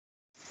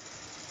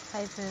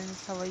Hi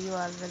friends, how are you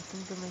all?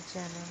 Welcome to my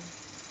channel.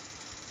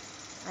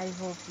 I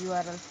hope you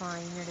are all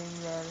fine and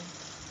doing well.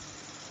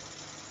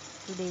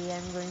 Today I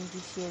am going to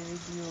share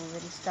with you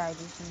very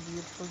stylish and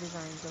beautiful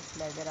designs of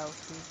leather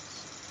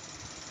outfits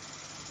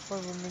for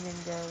women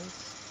and girls.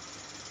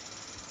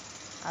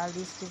 All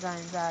these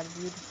designs are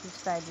beautiful,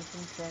 stylish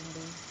and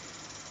trendy.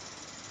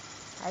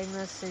 I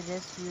must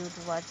suggest you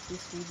to watch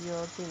this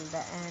video till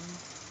the end.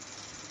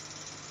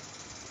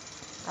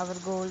 Our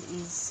goal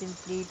is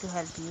simply to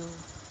help you.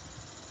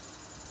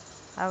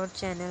 Our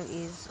channel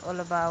is all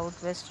about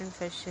western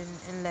fashion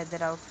and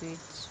leather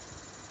outfits.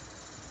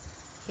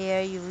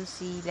 Here you will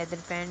see leather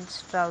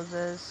pants,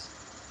 trousers,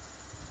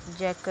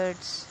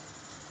 jackets,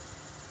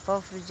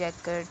 puffed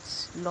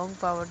jackets, long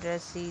power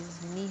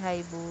dresses,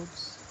 knee-high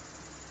boots,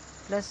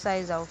 plus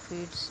size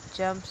outfits,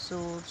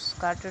 jumpsuits,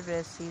 garter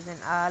dresses and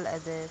all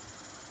other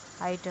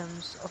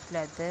items of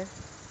leather.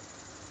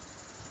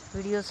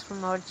 Videos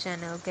from our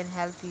channel can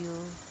help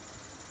you.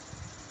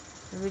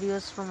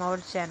 Videos from our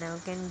channel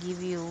can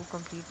give you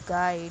complete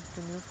guide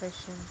to new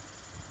fashion.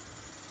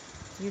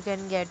 You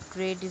can get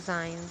great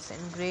designs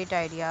and great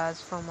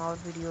ideas from our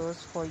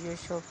videos for your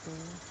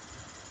shopping.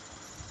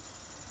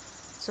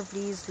 So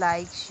please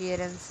like,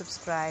 share and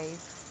subscribe.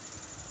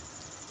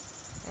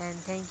 And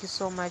thank you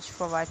so much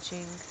for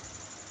watching.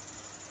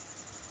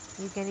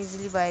 You can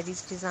easily buy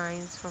these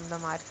designs from the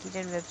market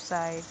and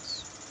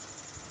websites.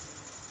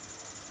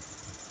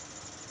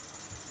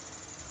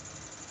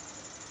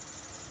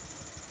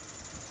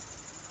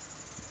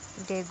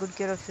 Take good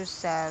care of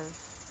yourself.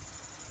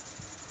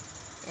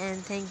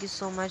 And thank you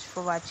so much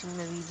for watching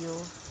my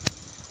video.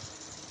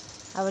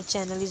 Our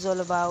channel is all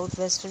about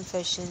western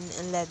fashion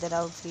and leather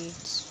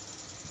outfits.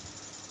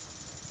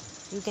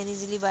 You can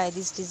easily buy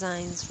these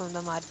designs from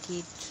the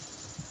market.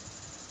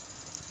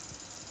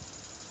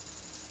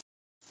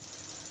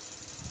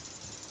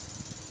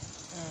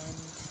 And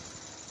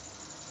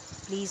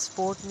please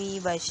support me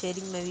by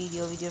sharing my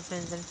video with your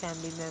friends and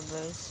family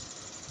members.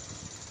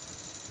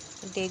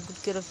 And take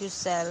good care of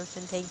yourself,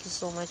 and thank you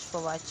so much for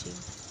watching.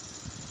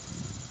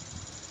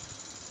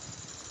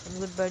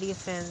 And goodbye dear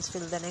friends,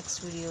 till the next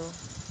video.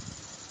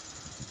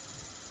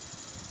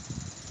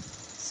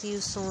 See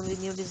you soon with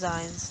new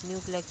designs, new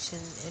collection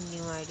and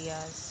new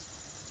ideas.